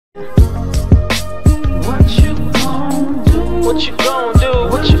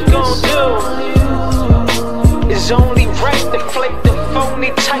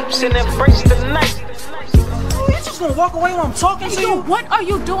face and embrace the night. You just gonna walk away when I'm talking to you? What are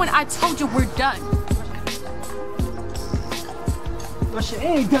you doing? I told you we're done. That shit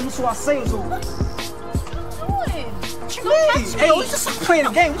ain't done, that's what I say it's over. What are you doing? Please, hey, let's just stop playing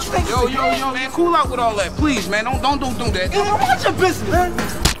the game. What you think? Yo, man, cool out with all that, please, man. Don't do that. Hey, what's your business, man?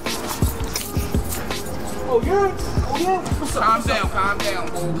 Oh yeah? What's up? Calm down,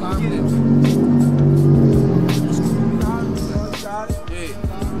 boy. Calm down. Yeah.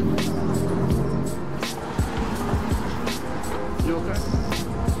 You okay?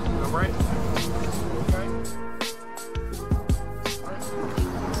 All right? Okay?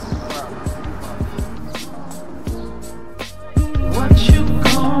 What you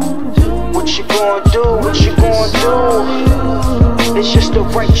gon' do? What you gon' do? What you gon' do? It's just the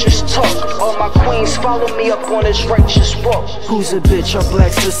righteous talk. All my queens follow me up on this righteous walk. Who's a bitch? Our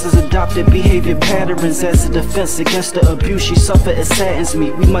black sisters adopted behavior patterns as a defense against the abuse she suffered. It saddens me.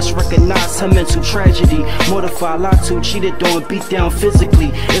 We must recognize her mental tragedy. Mortified, lied to, cheated on, beat down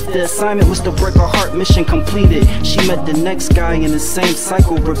physically. If the assignment was to break her heart, mission completed. She met the next guy and the same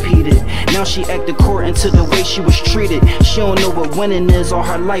cycle repeated. Now she act according to the way she was treated. She don't know what winning is. All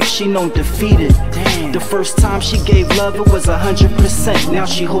her life she known defeated. Damn. The first time she gave love, it was 100%. Now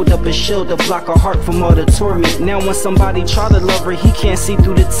she hold up a shield to block her heart from all the torment. Now when somebody try to love her, he can't see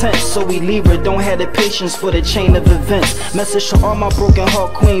through the tent, so we leave her. Don't have the patience for the chain of events. Message to all my broken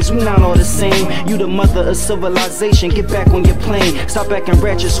heart queens, we not all the same. You the mother of civilization, get back on your plane. Stop acting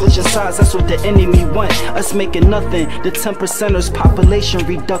ratchet, switching sides, that's what the enemy want. Us making nothing, the 10%ers population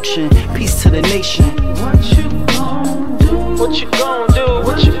reduction. Peace to the nation. What you gon' do? What you gon' do?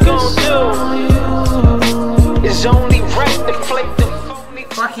 What you gon' do? It's only right to flake the phony.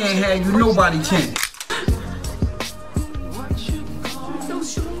 If I can't have you, nobody can. Don't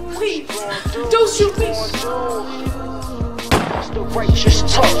shoot me, please. Don't shoot me. It's the righteous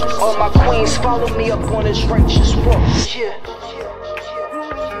talk. All my queens follow me up on this righteous walk. Yeah.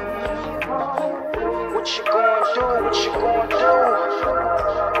 What you gon' do? What you gon' do?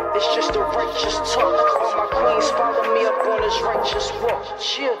 It's just the righteous talk. All my queens follow me up on this righteous walk.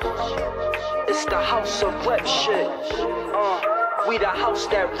 Yeah. It's the house of rep shit. We the house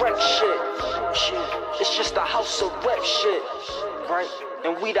that wreck shit. It's just the house of rep shit, right?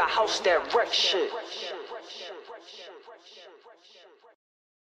 And we the house that wreck shit.